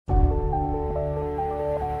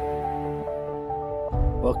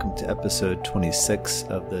Welcome to episode 26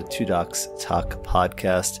 of the Two Docs Talk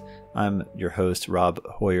podcast. I'm your host, Rob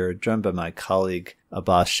Hoyer, joined by my colleague,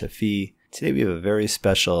 Abbas Shafi. Today we have a very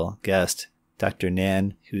special guest, Dr.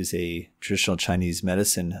 Nan, who's a traditional Chinese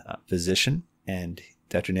medicine physician. And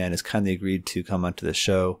Dr. Nan has kindly agreed to come onto the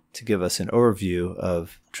show to give us an overview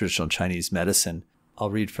of traditional Chinese medicine. I'll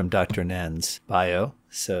read from Dr. Nan's bio.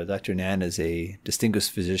 So Dr. Nan is a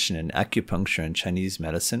distinguished physician in acupuncture and Chinese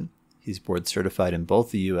medicine. He's board certified in both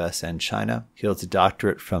the U.S. and China. He holds a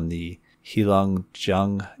doctorate from the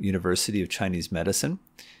Zhizhong University of Chinese Medicine,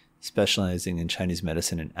 specializing in Chinese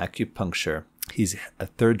medicine and acupuncture. He's a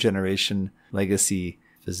third-generation legacy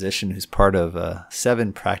physician who's part of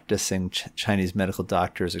 7 practicing Chinese medical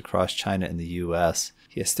doctors across China and the U.S.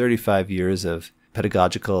 He has 35 years of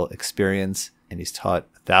pedagogical experience, and he's taught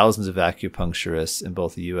thousands of acupuncturists in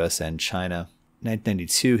both the U.S. and China. In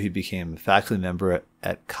 1992, he became a faculty member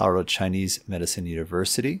at Colorado Chinese Medicine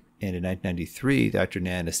University. And in 1993, Dr.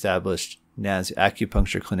 Nan established Nan's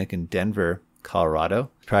Acupuncture Clinic in Denver, Colorado.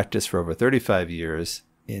 He practiced for over 35 years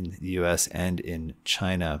in the U.S. and in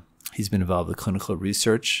China. He's been involved with clinical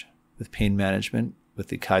research, with pain management, with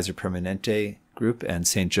the Kaiser Permanente Group and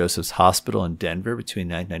St. Joseph's Hospital in Denver between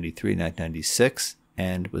 1993 and 1996.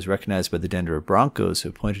 And was recognized by the Denver Broncos, who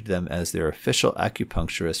appointed them as their official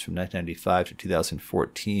acupuncturist from 1995 to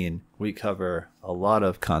 2014. We cover a lot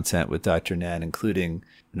of content with Dr. Nan, including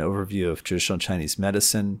an overview of traditional Chinese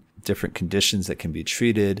medicine, different conditions that can be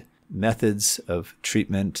treated, methods of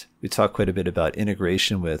treatment. We talk quite a bit about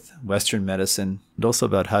integration with Western medicine, and also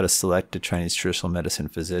about how to select a Chinese traditional medicine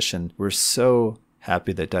physician. We're so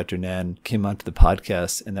happy that Dr. Nan came onto the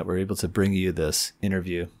podcast and that we're able to bring you this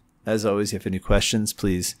interview. As always, if you have any questions,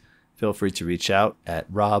 please feel free to reach out at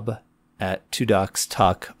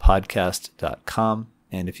rob@twodoctalkpodcast.com.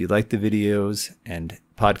 And if you like the videos and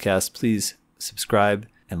podcasts, please subscribe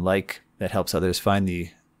and like. That helps others find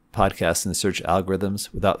the podcast in the search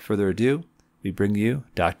algorithms. Without further ado, we bring you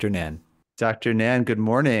Dr. Nan. Dr. Nan, good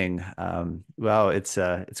morning. Wow, it's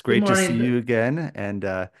great to see you again.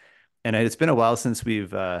 And it's been a while since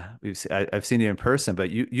I've seen you in person, but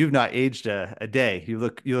you've not aged a day. You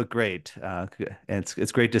look great, and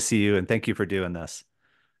it's great to see you. And thank you for doing this.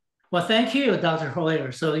 Well, thank you, Dr.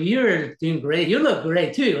 Hoyer. So you're doing great. You look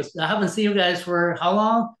great too. I haven't seen you guys for how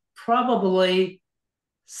long? Probably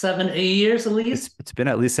 7-8 years at least. It's been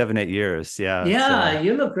at least 7-8 years. Yeah. Yeah,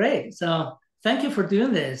 you look great. So thank you for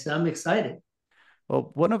doing this. I'm excited. Well,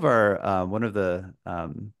 one of the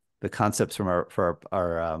concepts from our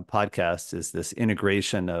podcast is this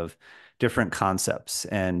integration of different concepts.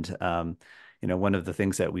 And, one of the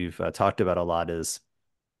things that we've talked about a lot is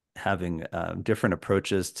having different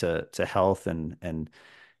approaches to health and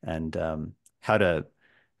how to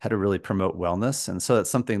really promote wellness. And so that's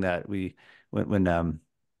something that when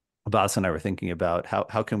Abbas and I were thinking about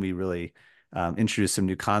how can we really introduce some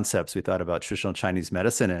new concepts, we thought about traditional Chinese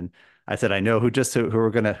medicine. And I said, I know who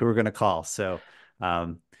we're gonna call. So,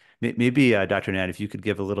 maybe, Dr. Nan, if you could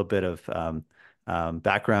give a little bit of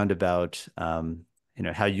background about,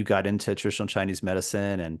 how you got into traditional Chinese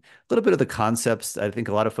medicine and a little bit of the concepts. I think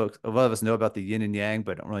a lot of us know about the yin and yang,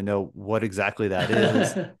 but don't really know what exactly that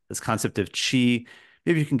is. This concept of qi.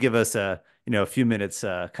 Maybe you can give us a few minutes,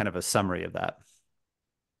 kind of a summary of that.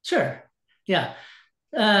 Sure. Yeah.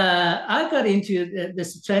 I got into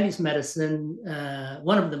this Chinese medicine.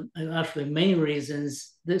 One of the actually main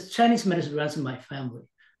reasons, this Chinese medicine runs in my family.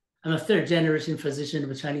 I'm a third-generation physician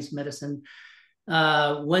of Chinese medicine.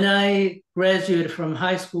 When I graduated from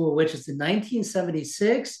high school, which is in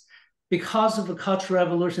 1976, because of the Cultural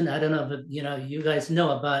Revolution, I don't know if you guys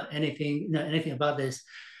know about anything about this.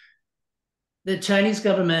 The Chinese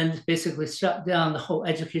government basically shut down the whole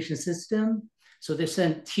education system. So they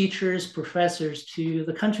sent teachers, professors to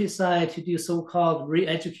the countryside to do so-called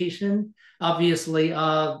re-education. Obviously,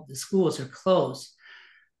 the schools are closed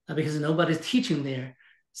because nobody's teaching there.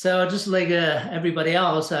 So just like everybody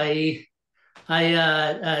else, I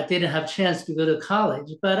didn't have a chance to go to college,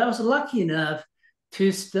 but I was lucky enough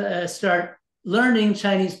to start learning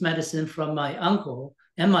Chinese medicine from my uncle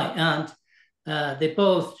and my aunt. They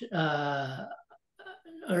both are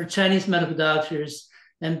Chinese medical doctors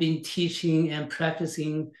and been teaching and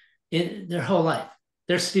practicing in their whole life.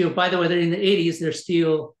 They're still, by the way, they're in the 80s, they're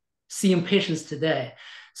still seeing patients today.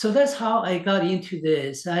 So that's how I got into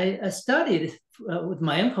this. I studied with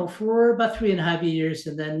my uncle for about 3.5 years,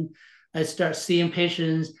 and then I started seeing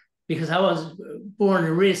patients because I was born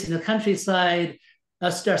and raised in the countryside. I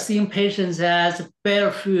started seeing patients as a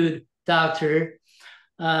barefoot doctor.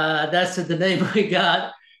 That's the name we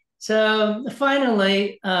got. So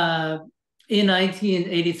finally, in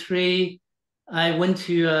 1983, I went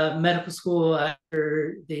to medical school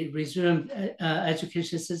after they resumed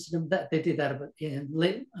education system. That they did that in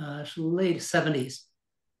late 70s.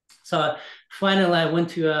 So finally, I went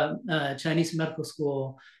to a Chinese medical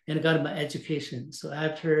school and got my education. So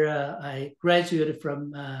after I graduated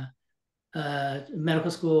from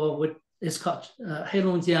medical school, which is called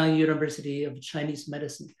Heilongjiang University of Chinese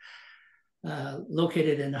Medicine,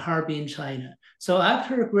 located in Harbin, China. So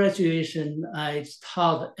after graduation, I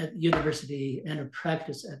taught at university and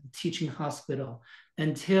practiced at the teaching hospital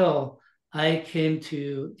until I came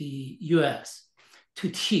to the US to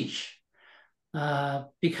teach.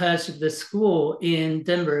 Because of the school in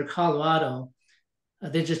Denver, Colorado,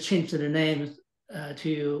 they just changed the name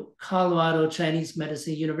to Colorado Chinese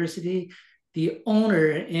Medicine University. The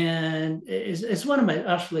owner and is one of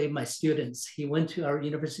my students. He went to our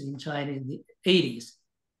university in China in the 80s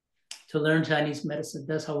to learn Chinese medicine.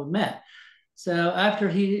 That's how we met. So after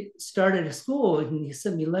he started school, and he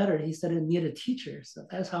sent me a letter. He said, I need a teacher. So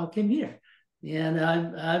that's how I came here. And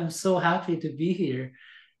I'm so happy to be here.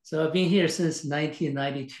 So I've been here since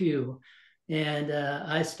 1992. And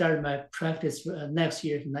I started my practice next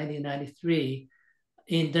year, 1993,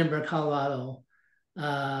 in Denver, Colorado.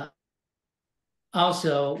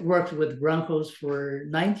 Also worked with Broncos for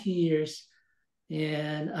 19 years.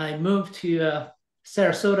 And I moved to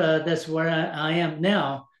Sarasota. That's where I am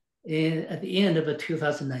now at the end of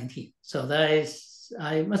 2019. So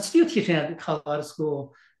I'm still teaching at the Colorado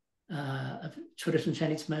School of Traditional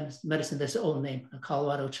Chinese Medicine. That's the old name,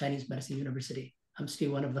 Colorado Chinese Medicine University. I'm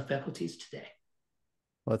still one of the faculties today.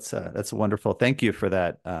 Well, that's wonderful. Thank you for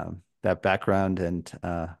that that background. And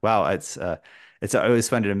wow, it's I always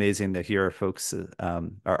find it amazing to hear folks,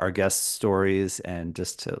 our guest stories, and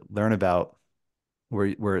just to learn about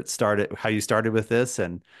where it started, how you started with this,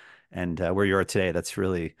 and where you are today. That's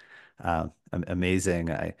really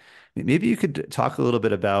amazing. Maybe you could talk a little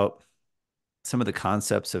bit about some of the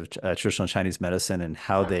concepts of traditional Chinese medicine and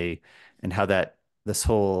how that this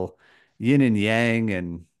whole yin and yang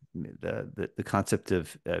and the concept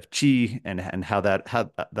of qi and how that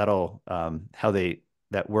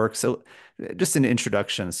works. So just an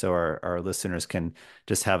introduction so our listeners can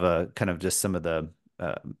just have a kind of just some of the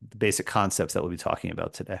basic concepts that we'll be talking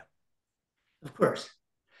about today. Of course.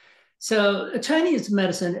 So Chinese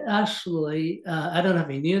medicine actually, I don't know if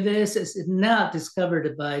you knew this, is not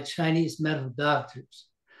discovered by Chinese medical doctors.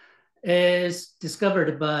 It's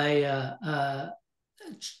discovered by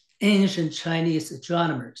ancient Chinese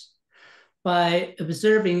astronomers by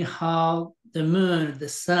observing how the moon, the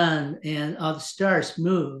sun, and all the stars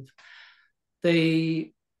move.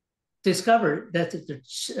 They discovered that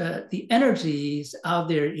the energies out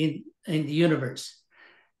there in the universe.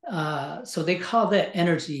 So they call that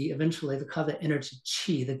energy, eventually they call that energy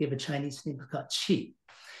qi. They give a Chinese name called qi.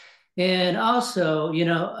 And also,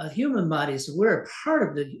 human bodies, we're a part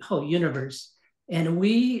of the whole universe. And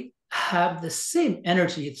we have the same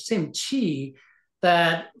energy, the same qi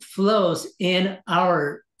that flows in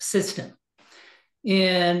our system.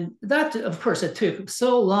 And that, of course, it took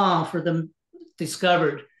so long for them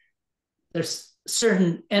discovered there's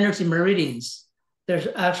certain energy meridians. There's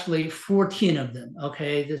actually 14 of them,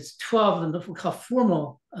 okay? There's 12 of them we call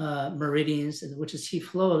formal meridians, which is qi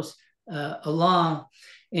flows along.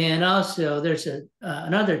 And also there's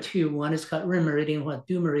another two. One is called rim meridian, one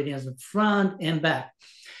du meridian is the front and back.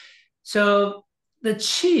 So the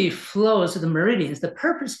qi flows to the meridians. The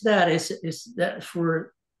purpose of that is that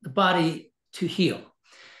for the body to heal.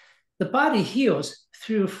 The body heals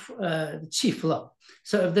through the qi flow.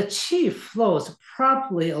 So if the qi flows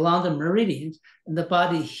properly along the meridians and the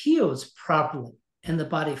body heals properly and the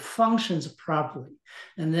body functions properly,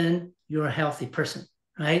 and then you're a healthy person,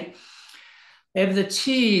 right? If the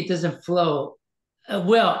qi doesn't flow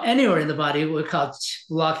well anywhere in the body, we call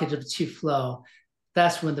blockage of qi flow.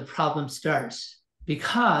 That's when the problem starts.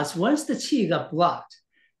 Because once the qi got blocked,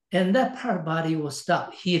 and that part of the body will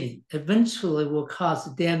stop healing, eventually will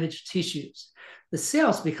cause damaged tissues. The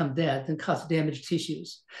cells become dead and cause damaged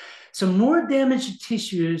tissues. So more damaged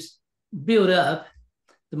tissues build up,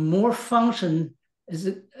 the more function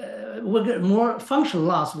more function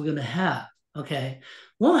loss we're going to have. Okay,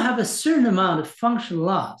 we'll have a certain amount of function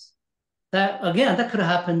loss. That again, that could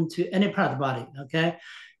happen to any part of the body. Okay,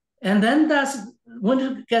 and then that's when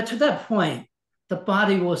you get to that point, the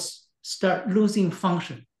body will start losing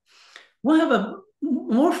function. We'll have a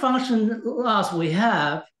more function loss we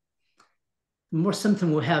have, the more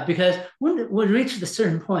symptom we'll have, because when we reach a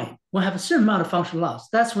certain point, we'll have a certain amount of function loss.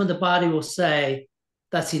 That's when the body will say,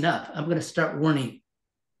 that's enough. I'm going to start warning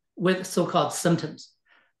with so-called symptoms,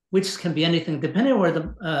 which can be anything, depending on where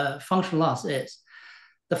the function loss is.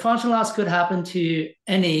 the function loss could happen to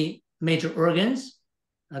any major organs,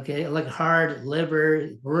 okay, like heart, liver,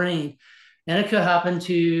 brain, and it could happen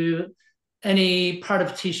to any part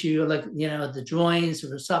of tissue, like the joints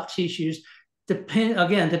or soft tissues. Depending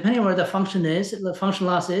on where the function is, the function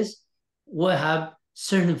loss is, will have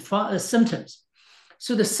certain symptoms.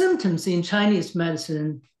 So the symptoms in Chinese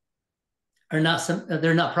medicine are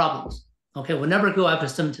they're not problems. Okay, we'll never go after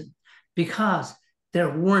symptoms because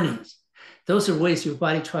they're warnings. Those are ways your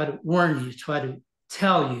body try to warn you, try to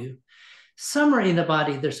tell you somewhere in the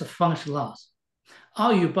body there's a function loss.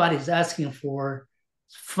 All your body is asking for,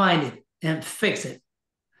 find it and fix it.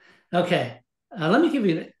 Okay, let me give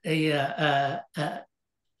you a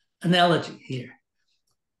analogy here.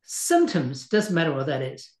 Symptoms, doesn't matter what that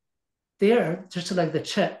is. They are just like the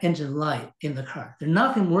check engine light in the car. They're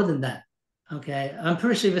nothing more than that. Okay, I'm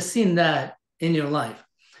pretty sure you've seen that in your life.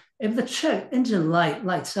 If the check engine light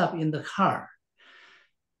lights up in the car,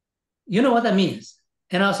 you know what that means.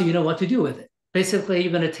 And also you know what to do with it. Basically,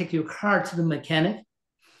 you're going to take your car to the mechanic,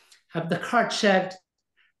 have the car checked,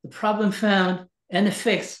 the problem found, and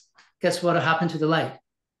fixed. Guess what will happen to the light?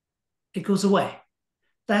 It goes away.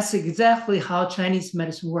 That's exactly how Chinese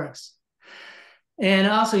medicine works. And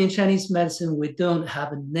also in Chinese medicine, we don't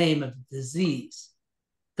have a name of disease.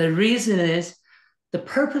 The reason is the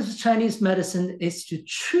purpose of Chinese medicine is to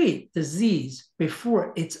treat disease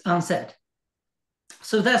before its onset.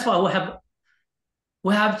 So that's why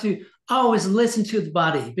we have to always listen to the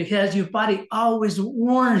body, because your body always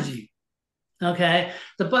warns you. Okay,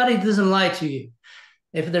 the body doesn't lie to you.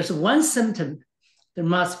 If there's one symptom, there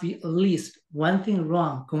must be at least one thing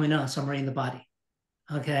wrong going on somewhere in the body.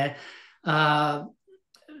 Okay,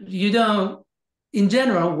 in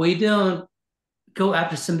general, we don't go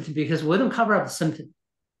after symptom because we don't cover up the symptom.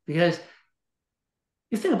 Because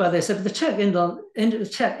you think about this, if the check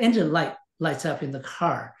engine light lights up in the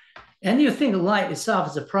car, and you think the light itself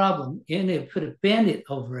is a problem, and you put a Band-Aid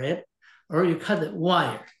over it, or you cut the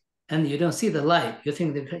wire, and you don't see the light, you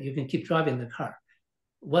think that you can keep driving the car.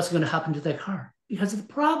 What's going to happen to that car? Because the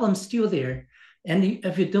problem's still there. And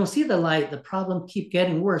if you don't see the light, the problem keep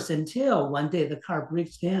getting worse until one day the car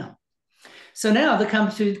breaks down. So now they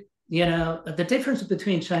come to, the difference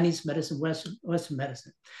between Chinese medicine and Western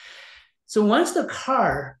medicine. So once the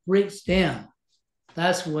car breaks down,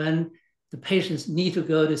 that's when the patients need to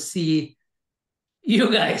go to see you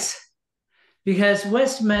guys. Because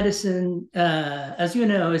Western medicine, as you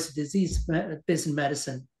know, is disease-based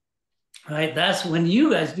medicine, right? That's when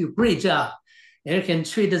you guys do a great job. And you can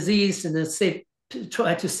treat disease and then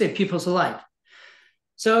try to save people's life.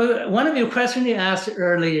 So one of your questions you asked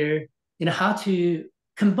earlier, how to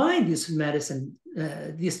combine these two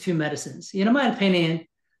medicines. In my opinion,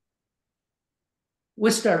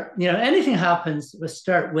 we start, anything happens, we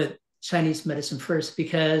start with Chinese medicine first,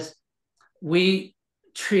 because we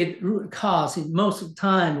treat root cause. Most of the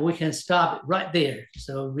time, we can stop it right there.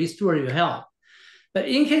 So restore your health. But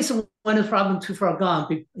in case of when the problem too far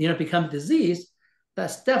gone, become disease,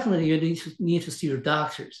 that's definitely you need to see your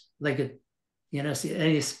doctors, like see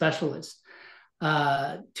any specialist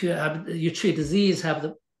to have you treat disease, have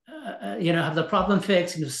the problem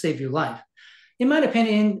fixed, and to save your life. In my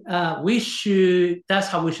opinion, that's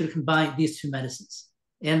how we should combine these two medicines,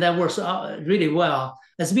 and that works really well.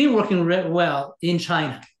 It's been working really well in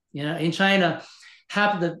China. In China,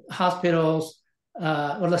 half the hospitals,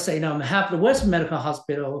 or let's say half the Western medical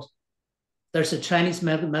hospitals, there's a Chinese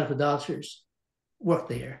medical doctors work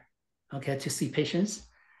there, okay, to see patients.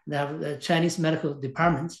 They have the Chinese medical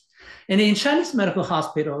departments. And in Chinese medical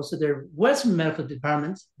hospitals, so there are Western medical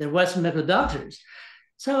departments, there are Western medical doctors.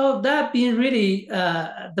 So that being really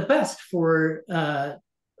the best for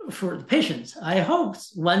the patients. I hope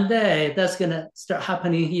one day that's going to start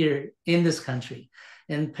happening here in this country,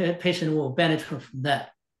 and patient will benefit from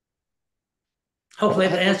that. Hopefully,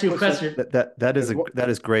 to answer your question. That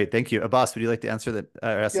is great. Thank you. Abbas, would you like to answer that?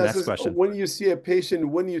 Ask the next question. When you see a patient,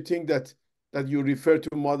 when you think that you refer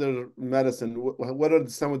to modern medicine, what are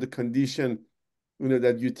some of the condition,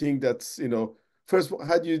 that you think that's, first,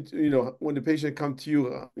 how do you, when the patient come to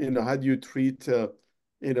you, how do you treat,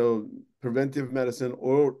 preventive medicine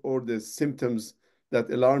or the symptoms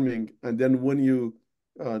that alarming, and then when you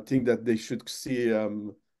think that they should see,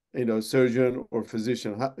 surgeon or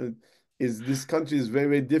physician, this country is very,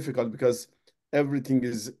 very difficult because everything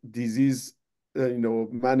is disease,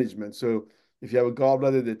 management. So if you have a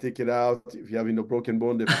gallbladder, they take it out. If you have, broken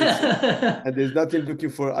bone, they fix it. And there's nothing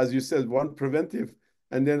looking for, as you said, one preventive.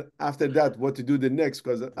 And then after that, what to do the next?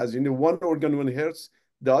 Because as you know, one organ when it hurts,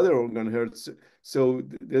 the other organ hurts. So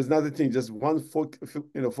there's nothing, just one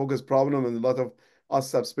focus problem, and a lot of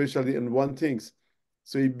us subspecialty in one things.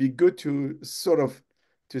 So it'd be good to sort of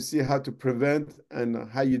to see how to prevent and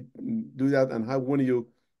how you do that and how when you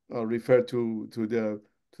refer to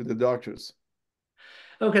the doctors.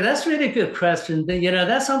 Okay, that's really a good question.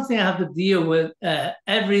 That's something I have to deal with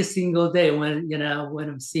every single day when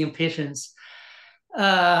I'm seeing patients.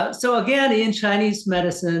 So again, in Chinese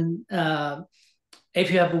medicine,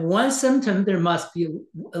 if you have one symptom, there must be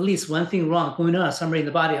at least one thing wrong going on somewhere in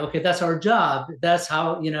the body. Okay, that's our job. That's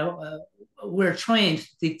how we're trained to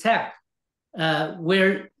detect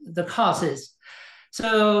where the cause is.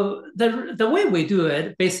 So the way we do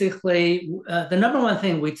it, basically, the number one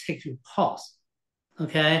thing we take your pulse.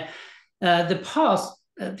 Okay, the pulse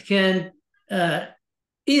can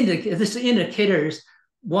indicate this indicators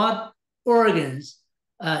what organs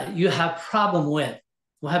you have problem with.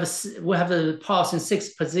 We have a pulse in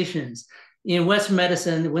 6 positions. In Western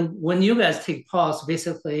medicine, when you guys take pulse,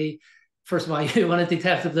 basically, first of all, you want to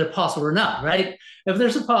detect if there's a pulse or not, right? If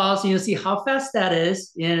there's a pulse, you see how fast that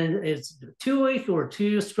is, and it's 2 weak or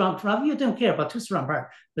 2 strong. You don't care about 2 strong part,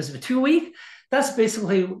 but if it's 2 weak, that's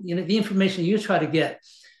basically the information you try to get.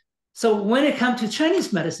 So when it comes to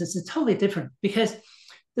Chinese medicine, it's totally different because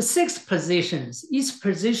the 6 positions, each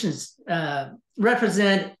positions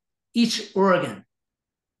represent each organ.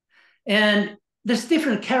 And there's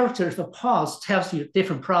different characters of pulse tells you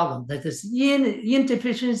different problems. That there's yin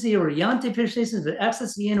deficiency or yang deficiency, the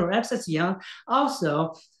excess yin or excess yang.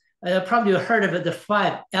 Also, probably you heard of it, the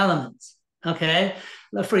 5 elements. Okay,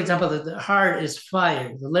 for example, the heart is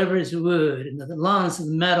fire, the liver is wood, and the lungs is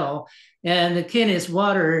metal, and the kidney is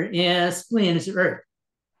water, and spleen is earth.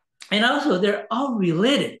 And also, they're all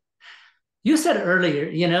related. You said earlier,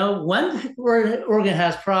 one organ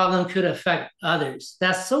has problem could affect others.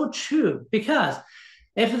 That's so true because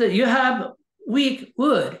if you have weak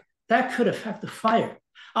wood, that could affect the fire.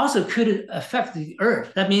 Also could affect the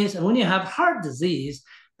earth. That means when you have heart disease,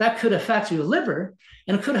 that could affect your liver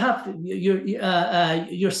and could have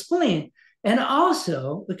your spleen. And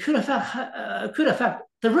also it could affect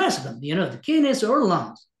the rest of them, the kidneys or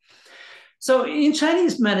lungs. So in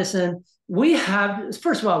Chinese medicine, we have,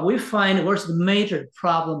 first of all, we find where the major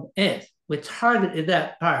problem is. We target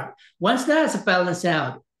that part. Once that's balanced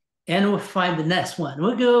out, and we find the next one.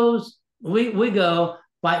 We go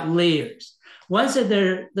by layers. Once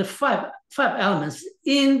they're the five elements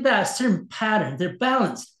in that certain pattern, they're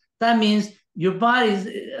balanced. That means your body's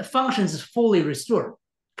functions is fully restored.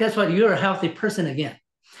 Guess what? You're a healthy person again.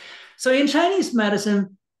 So in Chinese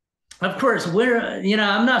medicine, of course,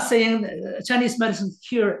 I'm not saying Chinese medicine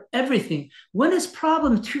cure everything. When is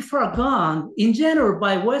problem too far gone, in general,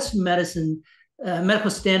 by Western medicine, medical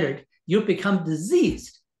standard, you become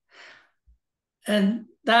diseased. And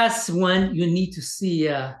that's when you need to see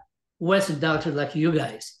a Western doctor like you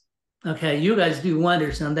guys. Okay, you guys do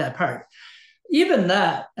wonders on that part. Even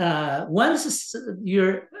that, once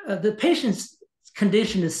the patient's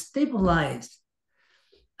condition is stabilized,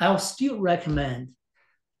 I'll still recommend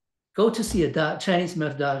go to see a Chinese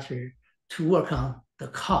medical doctor to work on the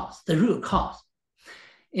cause, the root cause.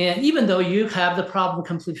 And even though you have the problem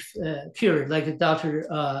completely cured, like Dr.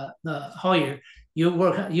 Hoyer,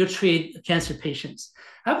 you treat cancer patients.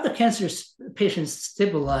 After the cancer patients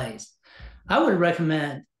stabilized, I would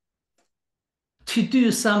recommend to do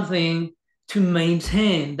something to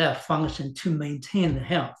maintain that function, to maintain the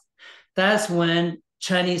health. That's when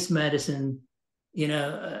Chinese medicine,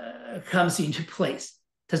 comes into place.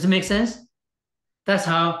 Does it make sense? That's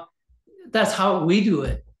how we do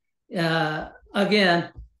it. Again,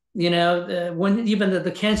 when even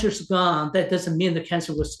the cancer's gone, that doesn't mean the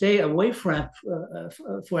cancer will stay away from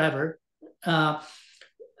forever.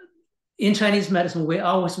 In Chinese medicine, we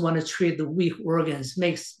always want to treat the weak organs,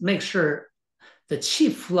 make sure the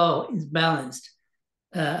qi flow is balanced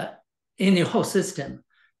in your whole system,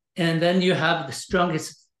 and then you have the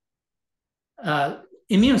strongest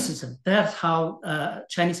immune system. That's how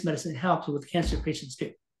Chinese medicine helps with cancer patients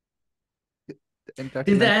too.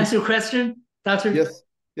 Did that answer your question, Doctor?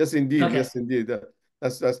 Yes, indeed. Okay. Yes, indeed.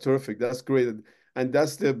 That's terrific. That's great, and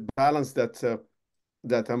that's the balance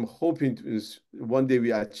that I'm hoping is one day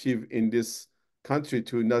we achieve in this country,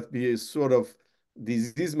 to not be a sort of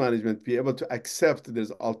disease management, be able to accept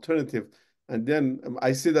there's alternative. And then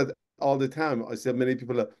I see that all the time. I see many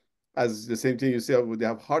people, as the same thing you say, they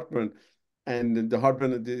have heartburn. And the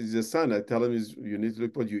heartburn is the son. I tell them you need to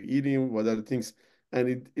look what you're eating, what other things. And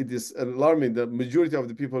it is alarming. The majority of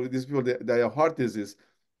the people, these people, they have heart disease,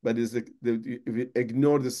 but if we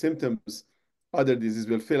ignore the symptoms, other disease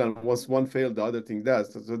will fail. And once one fails, the other thing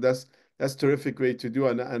does. So that's terrific way to do.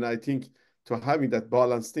 And I think to having that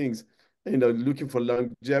balanced things, looking for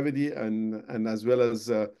longevity and as well as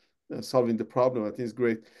solving the problem. I think it's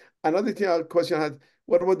great. Another question I had,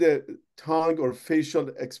 what about the tongue or facial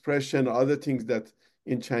expression or other things that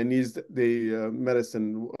in Chinese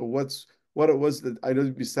medicine? What was that? I know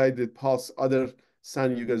beside the pulse, other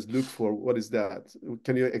sign you guys look for. What is that?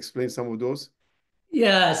 Can you explain some of those?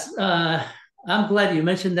 Yes, I'm glad you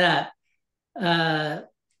mentioned that. Uh,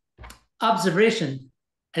 Observation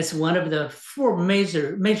is one of the four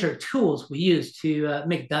major tools we use to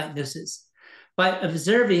make diagnosis. By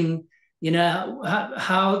observing,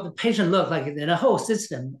 how the patient look like in a whole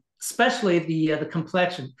system, especially the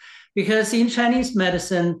complexion, because in Chinese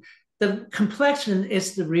medicine, the complexion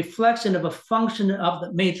is the reflection of a function of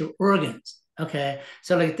the major organs. Okay,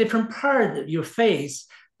 so like different part of your face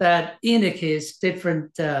that indicates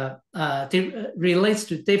different relates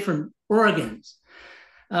to different organs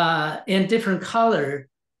and different color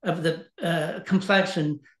of the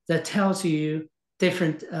complexion that tells you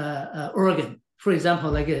different organ. For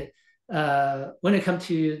example, like when it comes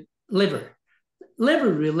to liver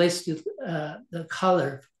relates to the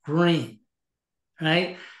color green,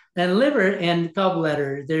 right? And liver and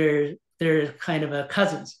gallbladder, they're kind of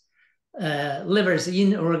cousins. Liver is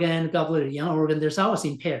yin organ, gallbladder yang organ. There's always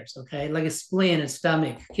in pairs, okay? Like a spleen and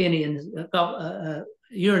stomach, kidney and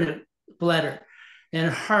urinary bladder,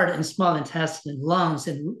 and heart and small intestine, lungs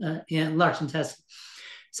and large intestine.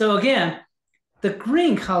 So again, the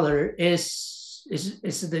green color is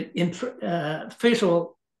the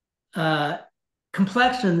facial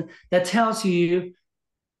complexion that tells you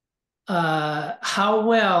how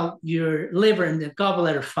well your liver and the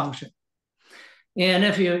gallbladder function. And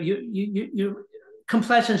if your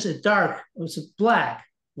complexion is dark, it's black,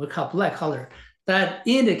 we call black color, that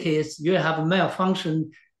indicates you have a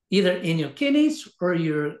malfunction either in your kidneys or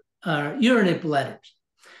your urinary bladders.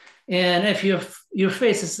 And if your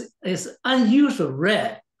face is unusual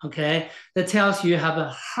red, okay, that tells you have a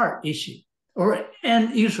heart issue, or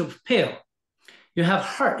unusual pale, you have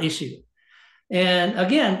heart issue. And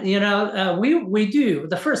again, we do,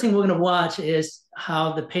 the first thing we're going to watch is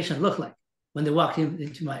how the patient look like when they walk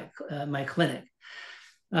into my clinic.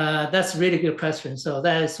 That's a really good question. So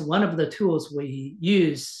that is one of the tools we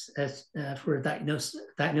use for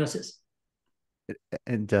diagnosis.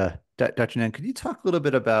 And Dr. Nan, could you talk a little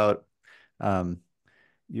bit about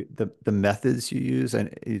the methods you use?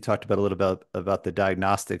 And you talked about a little about the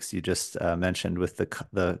diagnostics you just mentioned with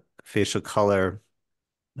the facial color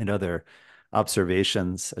and other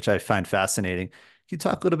observations, which I find fascinating. Can you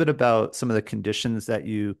talk a little bit about some of the conditions that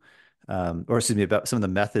you or excuse me, about some of the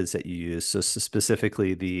methods that you use. So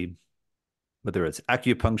specifically whether it's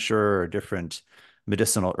acupuncture or different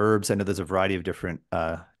medicinal herbs. I know there's a variety of different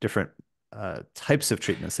types of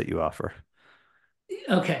treatments that you offer.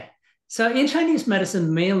 Okay. So in Chinese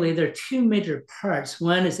medicine, mainly there are two major parts.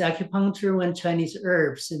 One is acupuncture, one Chinese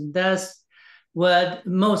herbs, and that's what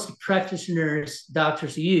most practitioners,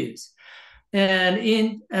 doctors use. And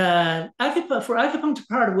for acupuncture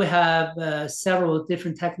part, we have several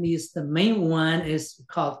different techniques. The main one is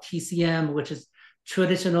called TCM, which is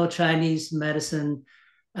traditional Chinese medicine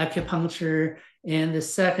acupuncture. And the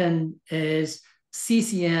second is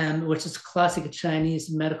CCM, which is classic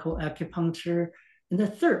Chinese medical acupuncture. And the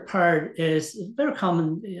third part is very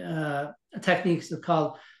common techniques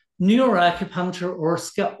called neuroacupuncture or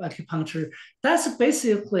scalp acupuncture. That's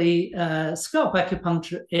basically scalp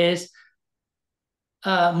acupuncture is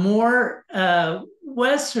more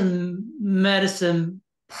Western medicine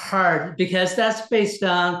part, because that's based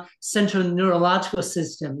on central neurological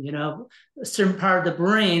system, a certain part of the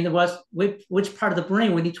brain, which part of the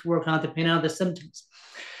brain we need to work on depending on the symptoms.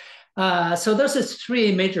 So those are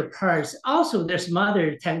three major parts. Also, there's some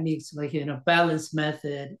other techniques like, balance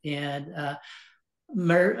method and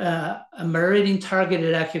meridian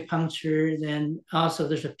targeted acupuncture. Then also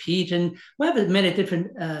there's a pigeon. We have many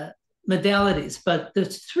different modalities, but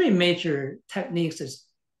there's three major techniques: is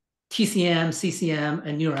TCM, CCM,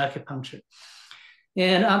 and neuroacupuncture.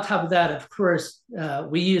 And on top of that, of course,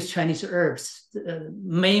 we use Chinese herbs. The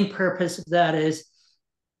main purpose of that is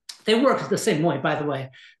they work the same way, by the way,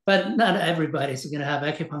 but not everybody's going to have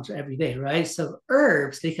acupuncture every day, right? So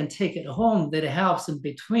herbs, they can take it home, that it helps in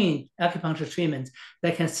between acupuncture treatments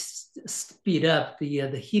that can speed up the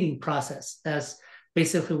healing process. That's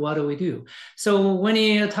basically what we do. So when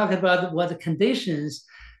you talk about what the conditions,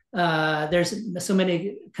 there's so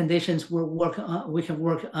many conditions we can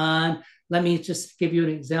work on. Let me just give you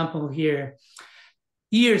an example here.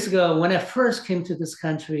 Years ago, when I first came to this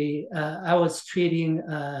country, I was treating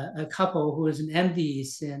a couple who was an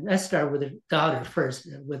MDs, and I started with a daughter first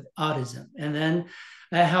with autism. And then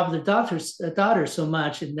I helped the daughter so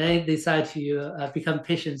much, and they decide to become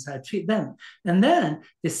patients. I treat them, and then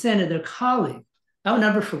they send their colleague. I will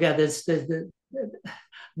never forget this.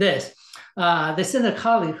 This. They sent a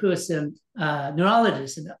colleague who is a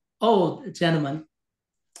neurologist, an old gentleman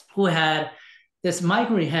who had this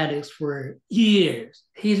migraine headaches for years.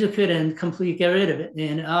 He just couldn't completely get rid of it,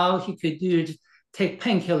 and all he could do is take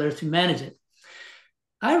painkillers to manage it.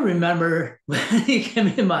 I remember when he came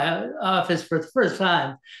in my office for the first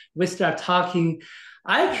time, we started talking.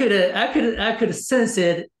 I could sense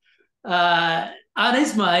it on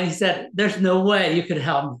his mind. He said, "There's no way you could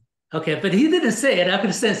help me." Okay, but he didn't say it. I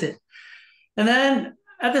could sense it. And then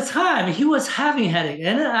at the time, he was having a headache,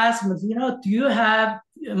 and I asked him, do you have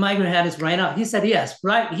migraine headaches right now? He said, yes,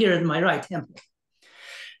 right here in my right temple.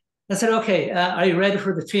 I said, okay, are you ready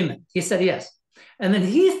for the treatment? He said, yes. And then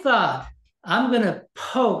he thought, I'm going to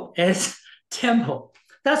poke his temple.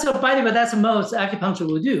 That's that's what most acupuncture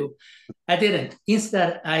will do. I didn't.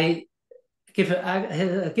 Instead, I give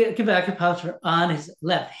acupuncture on his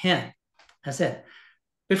left hand. I said,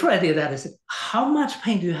 before I did that, I said, how much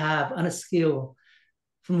pain do you have on a scale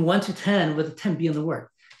from 1 to 10, with 10 being the word?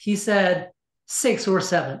 He said, 6 or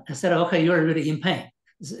 7. I said, okay, you're really in pain.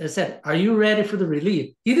 I said, are you ready for the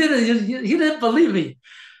relief? He didn't believe me.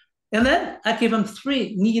 And then I gave him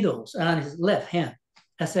 3 needles on his left hand.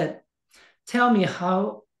 I said, tell me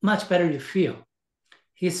how much better you feel.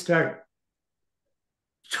 He started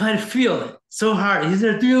trying to feel it so hard. He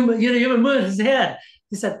started doing, even moving his head.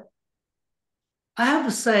 He said, I have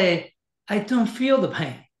to say, I don't feel the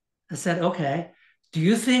pain. I said, okay, do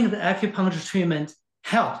you think the acupuncture treatment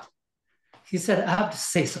helped? He said, I have to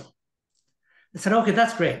say so. I said, okay,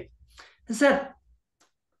 that's great. I said,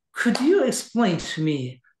 could you explain to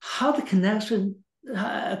me how the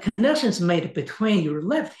connections made between your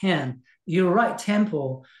left hand, your right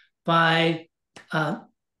temple, by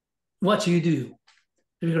what you do,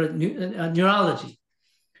 neurology?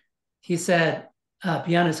 He said,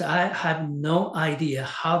 be honest, I have no idea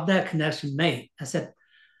how that connection made. I said,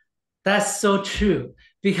 that's so true,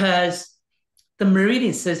 because the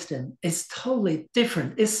meridian system is totally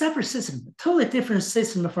different. It's a separate system, totally different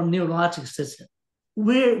system from neurological system.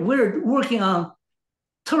 We're working on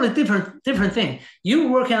totally different thing. You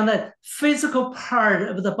working on that physical part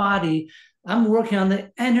of the body. I'm working on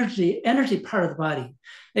the energy part of the body.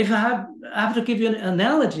 If I have to give you an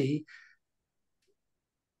analogy,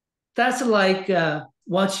 that's like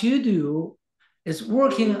what you do is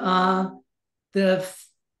working on the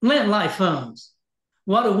landline phones.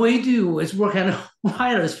 What we do is work on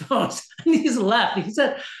wireless phones. And he's laughing. He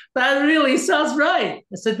said, that really sounds right.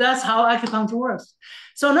 I said, that's how acupuncture works.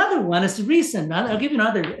 So another one is recent. I'll give you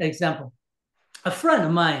another example. A friend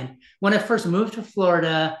of mine, when I first moved to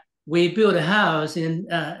Florida, we built a house in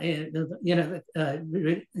it's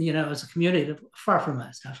a community far from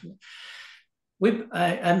us, actually.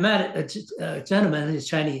 I met a gentleman who's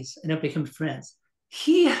Chinese, and I became friends.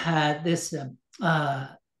 He had this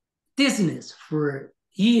dizziness for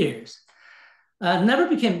years. Never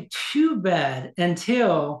became too bad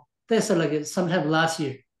until this like sometime last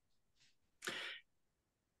year.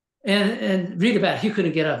 And really bad. He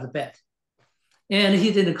couldn't get out of the bed. And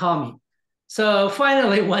he didn't call me. So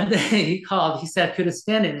finally, one day he called. He said couldn't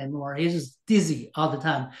stand it anymore. He's just dizzy all the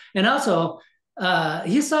time. And also,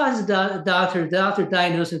 he saw his doctor. The doctor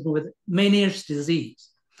diagnosed him with Meniere's disease.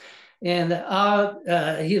 And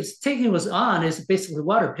he was taking was on is basically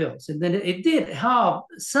water pills. And then it did help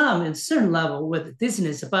some in certain level with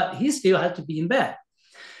dizziness, but he still had to be in bed.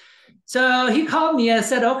 So he called me and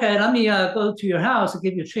said, okay, let me go to your house and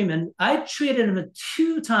give you treatment. I treated him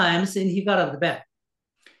 2 times and he got out of the bed.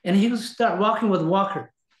 And he would start walking with a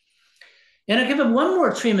walker. And I give him one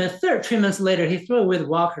more treatment. 3rd treatments later, he threw away the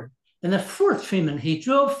walker. And the 4th treatment, he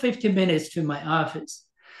drove 50 minutes to my office.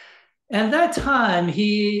 And that time,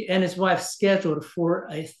 he and his wife scheduled for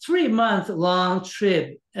a 3-month-long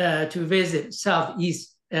trip to visit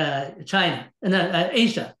Southeast China and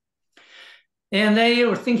Asia. And they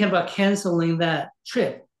were thinking about canceling that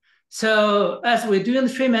trip. So as we're doing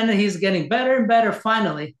the treatment, he's getting better and better.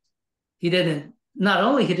 Finally, not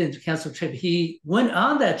only he didn't cancel the trip, he went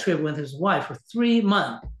on that trip with his wife for 3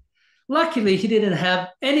 months. Luckily, he didn't have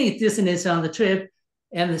any dizziness on the trip.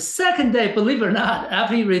 And the second day, believe it or not,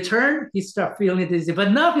 after he returned, he started feeling dizzy,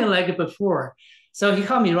 but nothing like it before. So he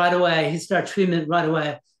called me right away. He started treatment right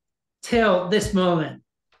away. Till this moment,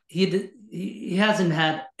 he hasn't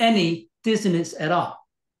had any dizziness at all.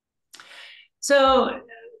 So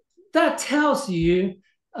that tells you,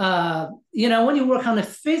 when you work on the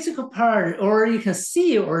physical part, or you can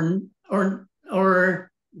see, or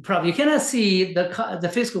probably you cannot see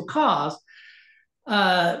the physical cause,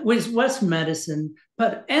 with Western medicine,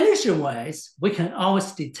 but energy-wise, we can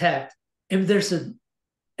always detect if there's an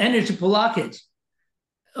energy blockage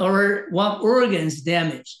or one organ is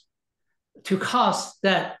damaged to cause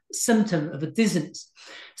that symptom of dizziness.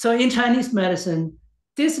 So in Chinese medicine,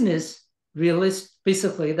 dizziness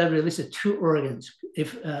basically that relates to two organs.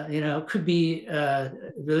 If could be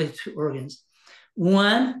related to organs.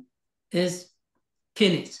 One is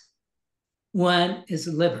kidneys, one is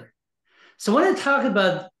liver. So when I talk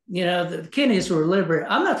about the kidneys or liver,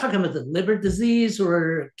 I'm not talking about the liver disease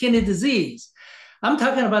or kidney disease. I'm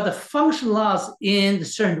talking about the function loss in the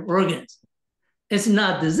certain organs. It's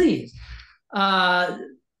not disease. So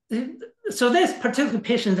this particular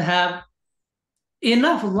patient have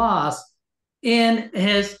enough loss in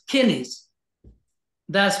his kidneys.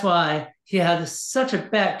 That's why he had such a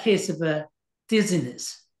bad case of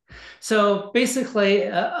dizziness. So basically,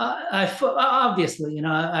 obviously,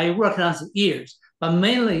 I worked on his ears, but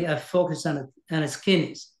mainly I focused on his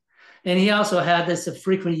kidneys. And he also had this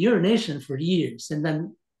frequent urination for years, and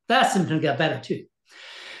then that symptom got better too.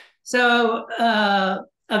 So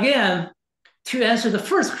again, to answer the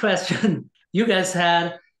first question you guys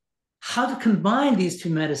had, how to combine these two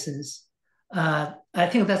medicines, I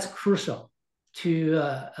think that's crucial to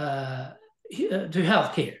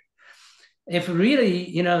healthcare. If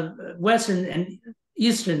really, Western and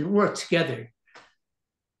Eastern work together,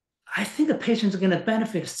 I think the patients are going to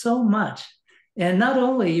benefit so much. And not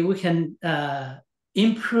only we can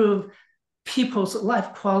improve people's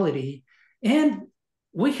life quality, and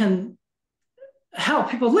we can help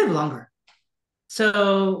people live longer.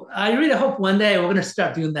 So I really hope one day we're going to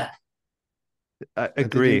start doing that. I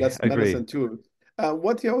agree. That's medicine too.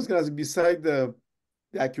 One thing I was going to ask, beside the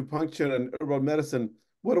acupuncture and herbal medicine,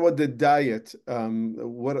 what about the diet?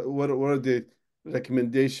 What are the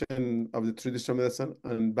recommendation of the traditional medicine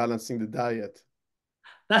and balancing the diet?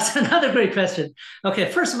 That's another great question.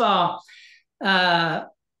 Okay, first of all,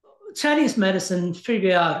 Chinese medicine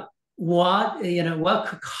figured out what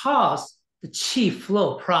could cause the qi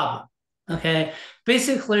flow problem. Okay,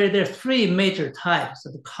 basically there are three major types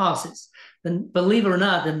of the causes. And believe it or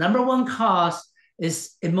not, the number one cause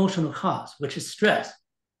is emotional cause, which is stress.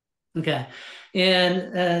 Okay,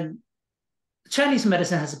 and Chinese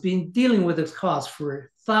medicine has been dealing with this cause for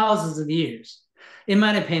thousands of years. In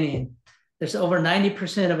my opinion, there's over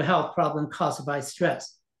 90% of a health problem caused by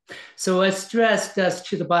stress. So what stress does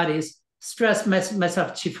to the body is stress messes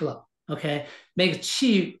up qi flow, okay? Make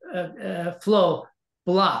qi flow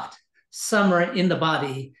blocked somewhere in the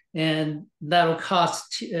body, and that'll cause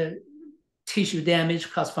tissue damage,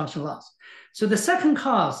 cause function loss. So the second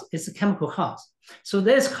cause is the chemical cause. So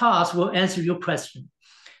this cause will answer your question.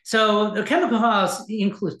 So the chemical cause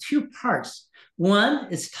includes two parts. One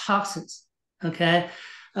is toxins, okay?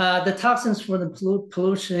 The toxins for the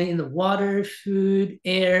pollution in the water, food,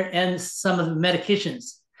 air, and some of the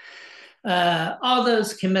medications. All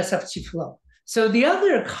those can mess up qi flow. So the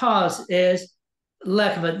other cause is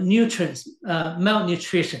lack of nutrients,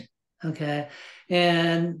 malnutrition, okay?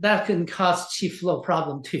 And that can cause qi flow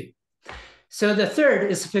problem too. So the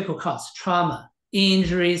third is physical cause, trauma,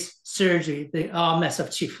 injuries, surgery, they all mess up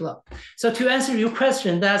qi flow. So to answer your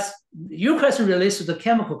question, your question relates to the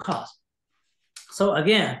chemical cause. So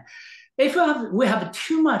again, if we have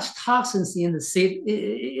too much toxins in the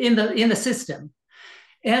system,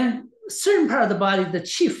 and certain part of the body, the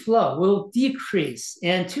qi flow will decrease,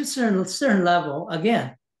 and to a certain level,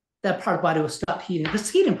 again, that part of the body will stop heating. This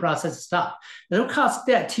heating process will stop. It will cause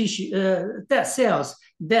dead tissue, dead cells,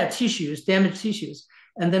 dead tissues, damaged tissues,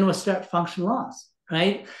 and then we'll start function loss,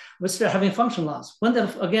 right? We'll start having function loss. When the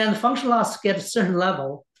function loss gets a certain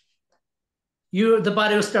level, the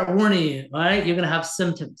body will start warning you, right? You're going to have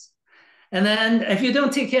symptoms. And then if you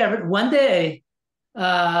don't take care of it, one day,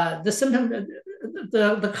 the symptom,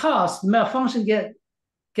 the cause, malfunction get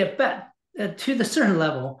back to the certain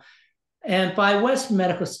level. And by Western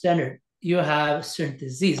medical standard, you have certain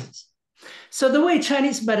diseases. So the way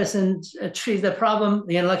Chinese medicine treats the problem,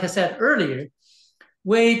 like I said earlier,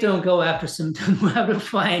 we don't go after symptoms. We have to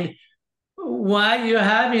find why you're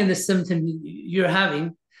having the symptom you're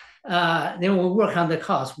having. Then we'll work on the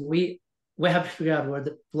cause. We have to figure out where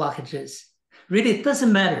the blockage is. Really, it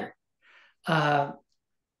doesn't matter. The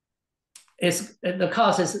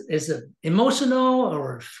cause is emotional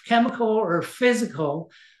or chemical or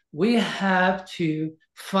physical. We have to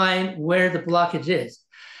find where the blockage is.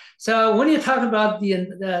 So when you talk about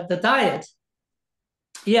the diet,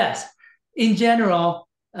 yes, in general,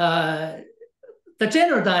 the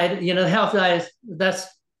general diet, the health diet,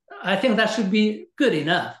 I think that should be good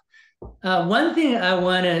enough. One thing I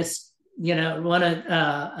want to want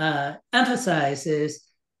to emphasize is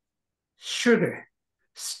sugar.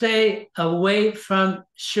 Stay away from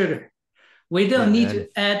sugar. We don't need to Amen.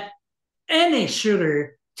 add any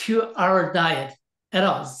sugar to our diet at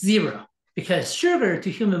all, zero, because sugar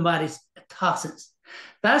to human bodies toxins.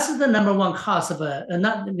 That's the number one cause of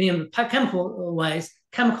not chemical wise,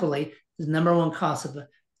 chemically, the number one cause of a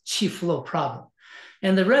qi flow problem.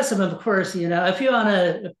 And the rest of them, of course, if you're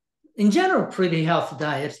on in general, pretty healthy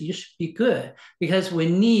diet, you should be good because we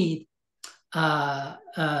need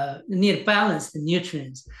balanced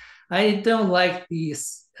nutrients. I don't like the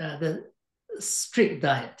strict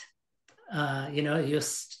diet. You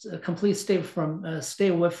complete stay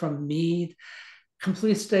away from meat,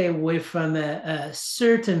 complete stay away from a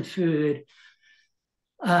certain food.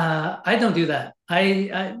 I don't do that.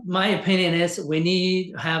 My opinion is we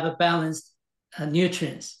need to have a balanced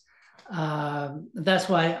nutrients. That's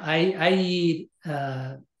why I eat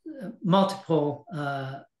multiple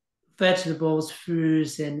vegetables,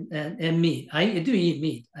 fruits, and meat. I do eat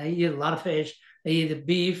meat. I eat a lot of fish. I eat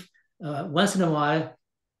beef once in a while,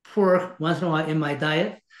 pork once in a while in my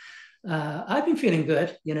diet. I've been feeling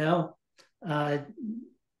good,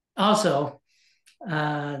 Also,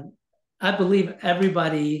 I believe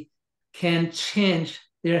everybody can change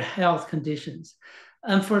their health conditions.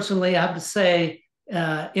 Unfortunately, I have to say,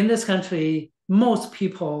 in this country, most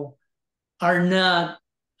people are not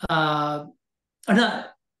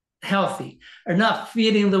healthy, are not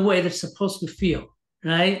feeling the way they're supposed to feel,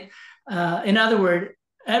 right? In other words,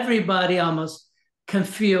 everybody almost can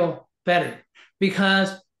feel better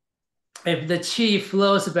because if the qi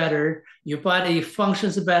flows better, your body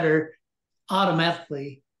functions better,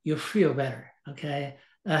 automatically you feel better, okay?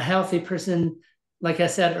 A healthy person, like I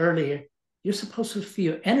said earlier, you're supposed to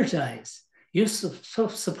feel energized. You're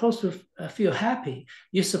supposed to feel happy.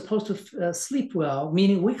 You're supposed to sleep well,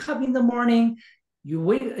 meaning wake up in the morning,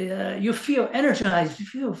 you feel energized, you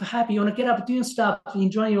feel happy, you want to get up doing stuff,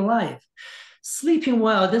 enjoying your life. Sleeping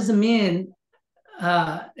well doesn't mean,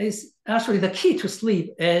 it's actually the key to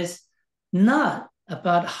sleep is not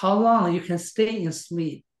about how long you can stay in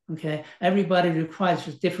sleep. Okay, everybody requires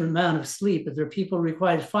a different amount of sleep. There are people who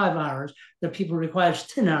require 5 hours. There are people who require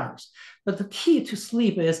 10 hours. But the key to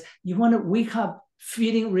sleep is you want to wake up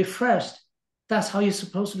feeling refreshed. That's how you're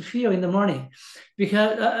supposed to feel in the morning.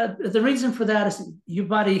 Because the reason for that is your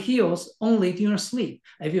body heals only during sleep.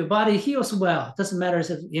 If your body heals well, it doesn't matter if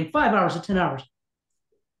it's in 5 hours or 10 hours,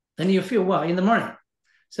 then you feel well in the morning.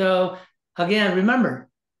 So again, remember,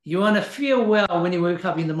 you want to feel well when you wake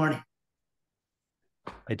up in the morning.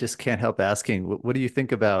 I just can't help asking, what do you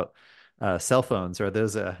think about cell phones? Are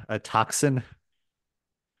those a toxin?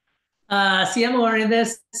 See, I'm wearing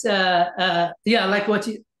this. Yeah, like what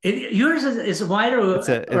yours is wider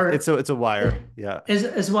It's a wire. Yeah.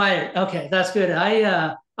 Is wired. Okay, that's good.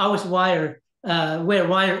 I always wear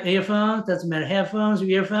wire earphones. Doesn't matter headphones or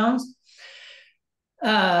earphones.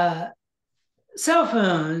 Cell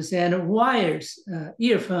phones and wires,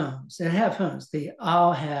 earphones and headphones, they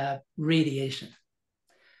all have radiation.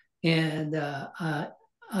 And I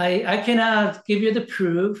cannot give you the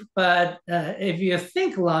proof, but if you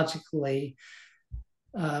think logically,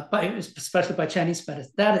 especially by Chinese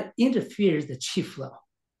medicine, that interferes the qi flow,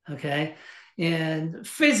 okay? And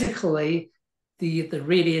physically, the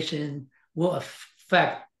radiation will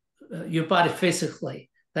affect your body physically.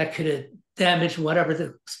 That could damage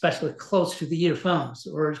whatever, especially close to the earphones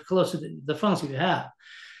or close to the phones you have.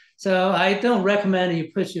 So I don't recommend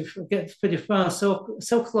you put your phone so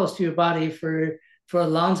close to your body for a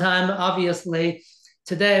long time. Obviously,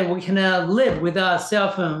 today we cannot live without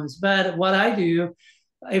cell phones. But what I do,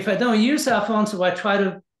 if I don't use cell phones, so I try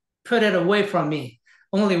to put it away from me.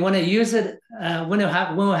 Only when I use it, when I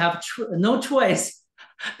have no choice,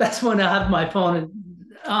 that's when I have my phone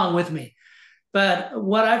on with me. But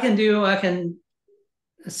what I can do, I can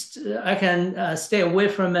stay away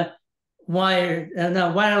from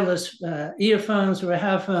wireless earphones or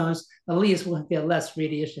headphones. At least we'll get less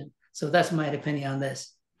radiation. So that's my opinion on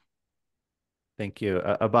this. Thank you.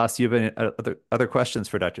 Abbas, you have any other questions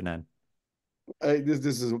for Dr. Nan? This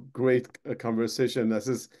is a great conversation.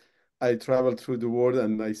 I travel through the world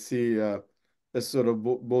and I see a sort of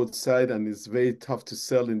both sides, and it's very tough to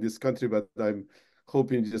sell in this country. But I'm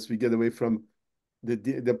hoping just we get away from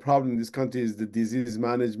the problem in this country is the disease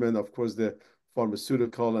management, of course, the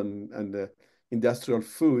pharmaceutical and the industrial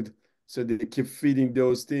food. So they keep feeding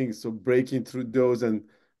those things, so breaking through those and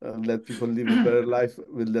let people live a better life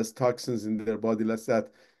with less toxins in their body, less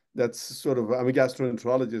that. That's sort of, I'm a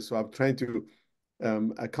gastroenterologist, so I'm trying to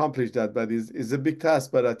accomplish that, but it's a big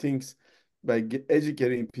task. But I think by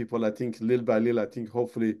educating people, I think little by little, I think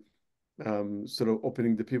hopefully sort of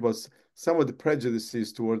opening the people's, some of the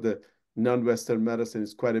prejudices toward the non-Western medicine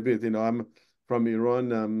is quite a bit. I'm from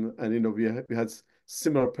Iran, and we had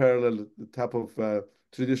similar parallel type of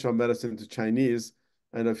traditional medicine to Chinese.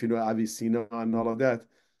 I don't know if you know Avicenna and all of that,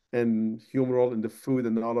 and humoral in the food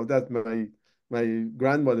and all of that. My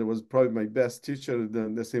grandmother was probably my best teacher,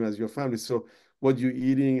 the same as your family. So what you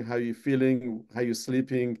eating, how you feeling, how you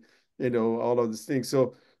sleeping, all of these things.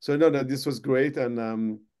 So no, this was great, and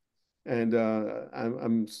I'm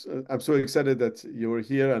so excited that you were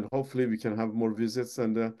here, and hopefully we can have more visits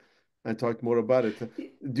and talk more about it.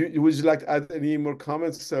 Would you like to add any more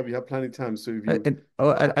comments? We have plenty of time, so if you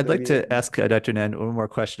I'd like to ask Dr. Nan one more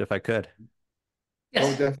question if I could. Yes.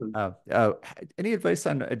 Oh, definitely. Any advice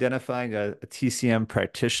on identifying a TCM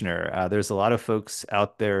practitioner? There's a lot of folks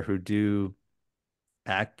out there who do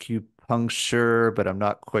acupuncture, but I'm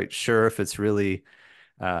not quite sure if it's really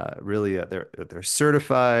they're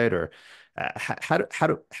certified, or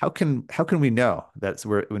how can we know that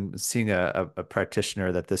when seeing a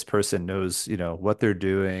practitioner that this person knows what they're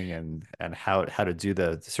doing and how to do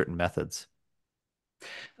the certain methods?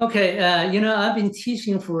 Okay, I've been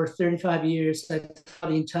teaching for 35 years. I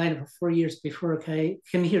taught in China for 4 years before I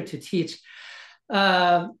came here to teach.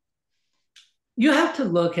 You have to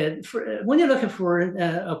look at, when you're looking for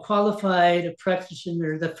a qualified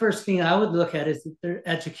practitioner, the first thing I would look at is their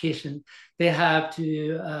education. They have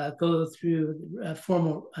to go through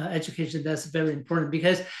formal education. That's very important,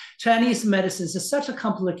 because Chinese medicine is such a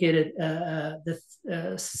complicated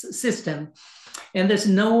system, and there's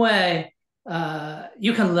no way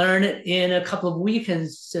you can learn it in a couple of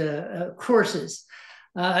weekends courses.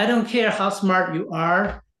 I don't care how smart you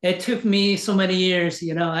are. It took me so many years.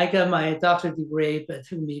 I got my doctorate degree, but it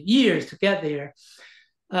took me years to get there.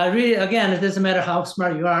 Really, again, it doesn't matter how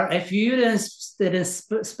smart you are. If you didn't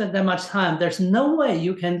spend that much time, there's no way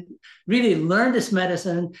you can really learn this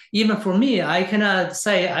medicine. Even for me, I cannot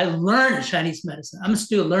say I learned Chinese medicine. I'm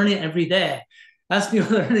still learning every day. I'm still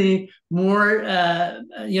learning more,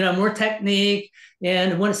 more technique.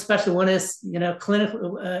 And especially when it's,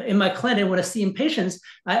 clinical, in my clinic, when I see patients,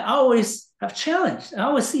 I always have challenged. I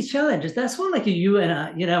always see challenges. That's what, like you and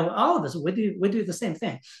I, all of us, we do the same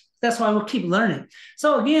thing. That's why we'll keep learning.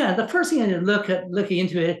 So again, the first thing I looking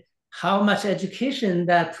into it, how much education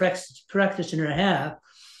that practitioner have.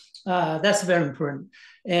 That's very important.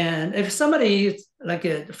 And if somebody,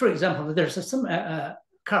 for example, there's some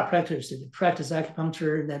chiropractors that practice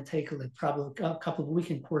acupuncture and then take probably a couple of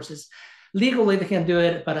weekend courses. Legally, they can do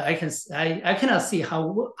it, but I cannot see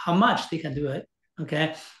how much they can do it.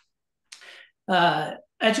 Okay.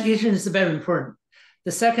 Education is very important.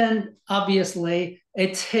 The second, obviously,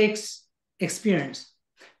 it takes experience.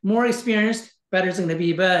 More experienced, better it's going to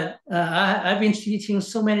be. But I've been teaching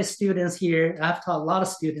so many students here. I've taught a lot of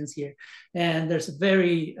students here, and there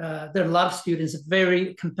are a lot of students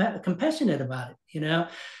very compassionate about it.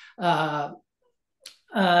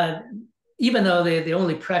 Even though they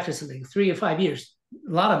only practice like 3 or 5 years,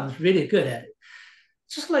 a lot of them are really good at it.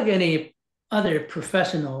 Just like any other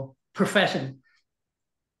profession,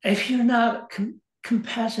 if you're not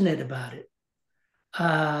compassionate about it,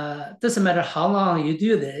 doesn't matter how long you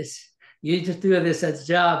do this, you just do this as a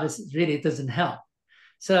job, it really doesn't help.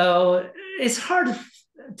 So it's hard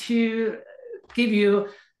to give you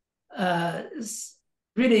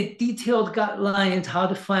really detailed guidelines how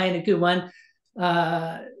to find a good one.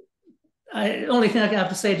 Only thing I have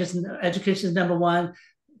to say is education is number one,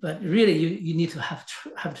 but really you need to have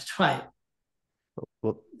to try it.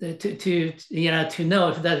 Well, to know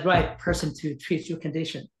if that's the right person to treat your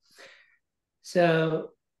condition. So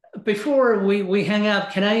before we hang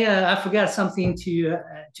up, can I forgot something to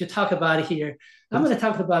talk about here. I'm going to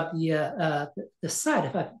talk about the side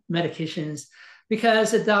effect medications,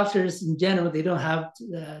 because the doctors in general, they don't have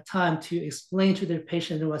time to explain to their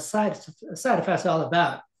patient what side effects are all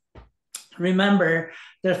about. Remember,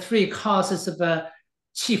 there are 3 causes of a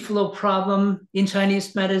qi flow problem in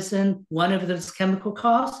Chinese medicine. One of them is chemical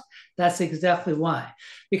cause. That's exactly why.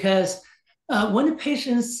 Because when the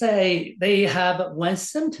patients say they have one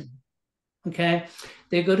symptom, okay,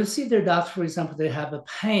 they go to see their doctor, for example, they have a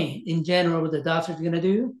pain. In general, what the doctor is going to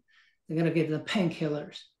do, they're going to give them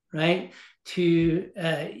painkillers, right, to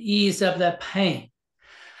ease up that pain.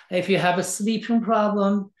 If you have a sleeping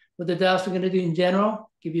problem, what the doctor is going to do in general,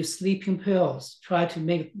 give you sleeping pills, try to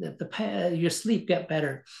make your sleep get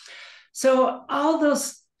better. So all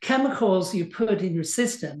those chemicals you put in your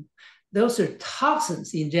system, those are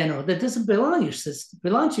toxins in general that doesn't belong to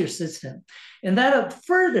your system. And that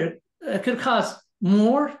further could cause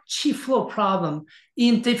more qi flow problem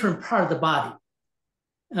in different part of the body.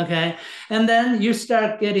 Okay. And then you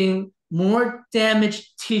start getting more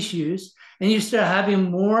damaged tissues, and you start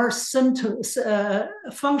having more symptoms,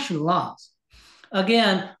 function loss.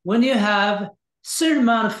 Again, when you have certain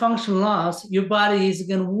amount of function loss, your body is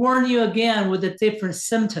going to warn you again with a different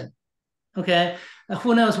symptom. Okay,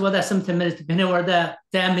 who knows what that symptom is, depending on where that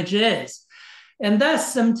damage is, and that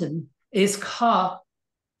symptom is called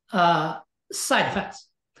side effects,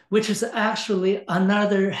 which is actually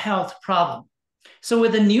another health problem. So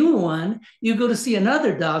with a new one, you go to see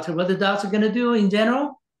another doctor. What the doctor going to do in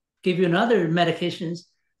general? Give you another medication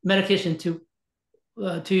to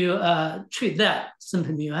treat that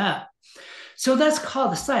symptom you have. So that's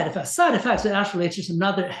called the side effects. Side effects are actually just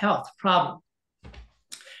another health problem.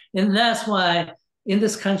 And that's why in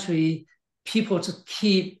this country, people just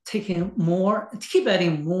keep adding more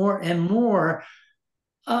and more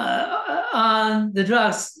on the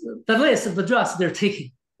drugs, the list of the drugs they're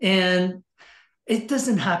taking. And it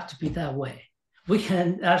doesn't have to be that way. We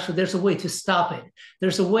can actually, there's a way to stop it.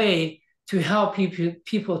 There's a way to help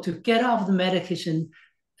people to get off the medication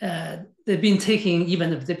they've been taking,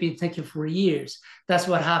 even if they've been taking for years. That's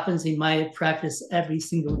what happens in my practice every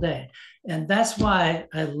single day. And that's why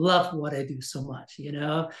I love what I do so much. You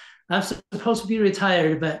know, I'm supposed to be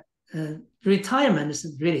retired, but retirement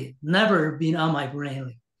has really never been on my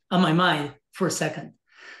brain, on my mind for a second.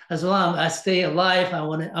 As long as I stay alive, I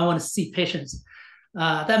want to see patients.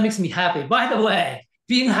 That makes me happy. By the way,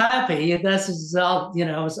 being happy, that's all, you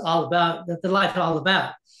know, it's all about, the life is all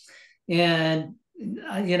about. And,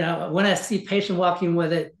 you know, when I see patient walking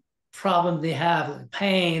with a problem they have, like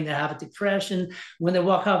pain, they have a depression, when they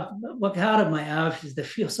walk out of my office, they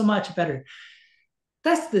feel so much better.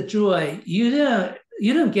 That's the joy you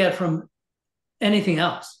don't get from anything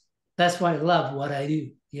else. That's why I love what I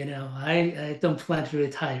do. You know, I don't plan to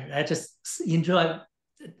retire. I just enjoy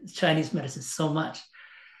Chinese medicine so much.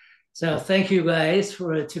 So thank you guys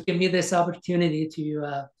to give me this opportunity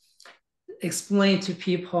to explain to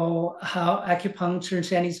people how acupuncture and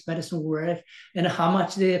Chinese medicine work and how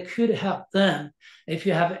much they could help them. If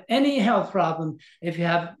you have any health problem, if you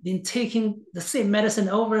have been taking the same medicine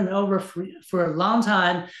over and over for a long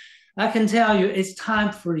time, I can tell you it's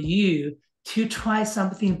time for you to try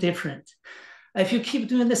something different. If you keep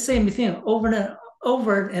doing the same thing over and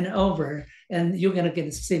over, and you're going to get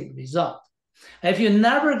the same result. If you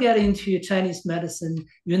never get into Chinese medicine,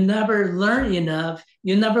 you never learn enough,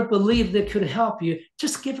 you never believe that could help you,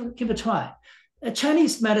 just give a try.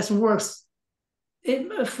 Chinese medicine works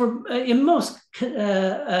in most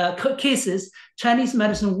cases. Chinese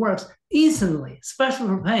medicine works easily, especially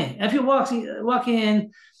for pain. If you walk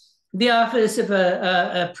in the office of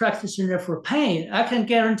a practitioner for pain, I can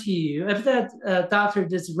guarantee you, if that doctor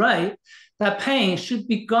does right, that pain should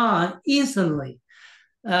be gone instantly.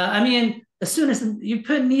 I mean, as soon as you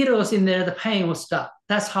put needles in there, the pain will stop.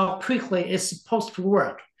 That's how quickly it's supposed to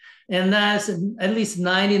work. And that's at least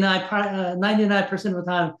 99% of the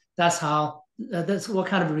time, that's what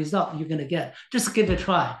kind of result you're going to get. Just give it a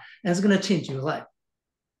try, and it's going to change your life.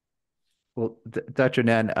 Well, Dr.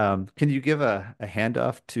 Nan, can you give a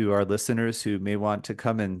handoff to our listeners who may want to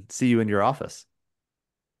come and see you in your office?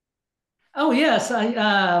 Oh, yes.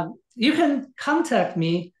 You can contact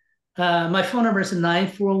me. My phone number is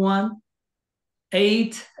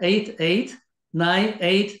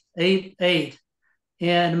 941-888-9888.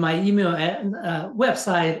 And my email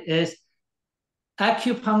website is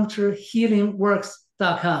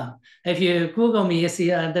acupuncturehealingworks.com. If you Google me, you see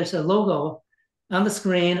there's a logo on the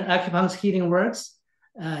screen, Acupuncture Healing Works.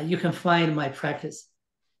 You can find my practice.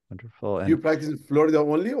 Wonderful. And do you practice in Florida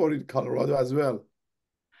only or in Colorado as well?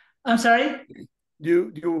 I'm sorry?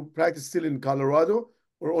 Do you practice still in Colorado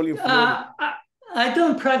or only in Florida? I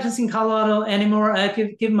don't practice in Colorado anymore. I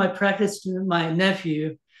give my practice to my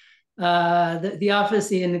nephew. The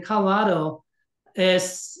office in Colorado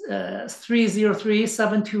is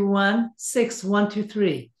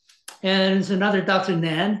 303-721-6123. And there's another Dr.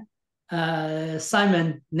 Nan,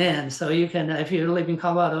 Simon Nan. So you can, if you live in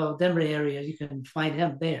Colorado, Denver area, you can find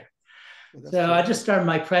him there. Well, so cool. I just started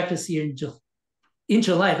my practice here in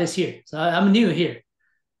July this year. So I'm new here.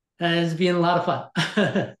 And it's been a lot of fun.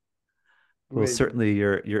 Well, certainly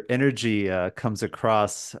your energy comes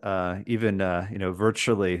across even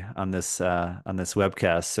virtually on this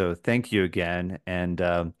webcast. So thank you again, and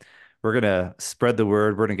we're gonna spread the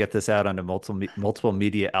word. We're gonna get this out onto multiple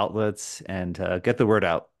media outlets and get the word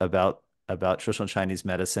out about traditional Chinese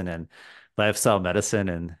medicine and lifestyle medicine.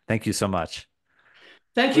 And thank you so much.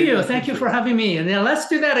 Thank you for having me, and let's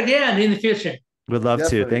do that again in the future. We'd love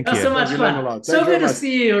to. Thank you. That's so much fun. So good to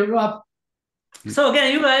see you, Rob. So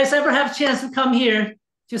again, you guys ever have a chance to come here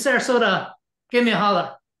to Sarasota, give me a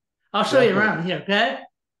holler. I'll show you around here, okay?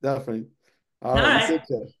 Definitely. All All right. You right. take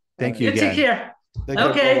care. Thank All you right. You take again. care. Take care.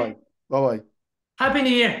 Okay. Bye-bye. Bye-bye. Happy New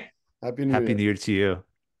Year. Happy New Happy Year. New Year to you.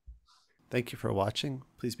 Thank you for watching.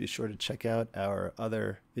 Please be sure to check out our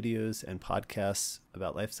other videos and podcasts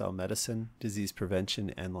about lifestyle medicine, disease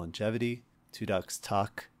prevention, and longevity. Two Docs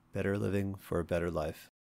Talk, better living for a better life.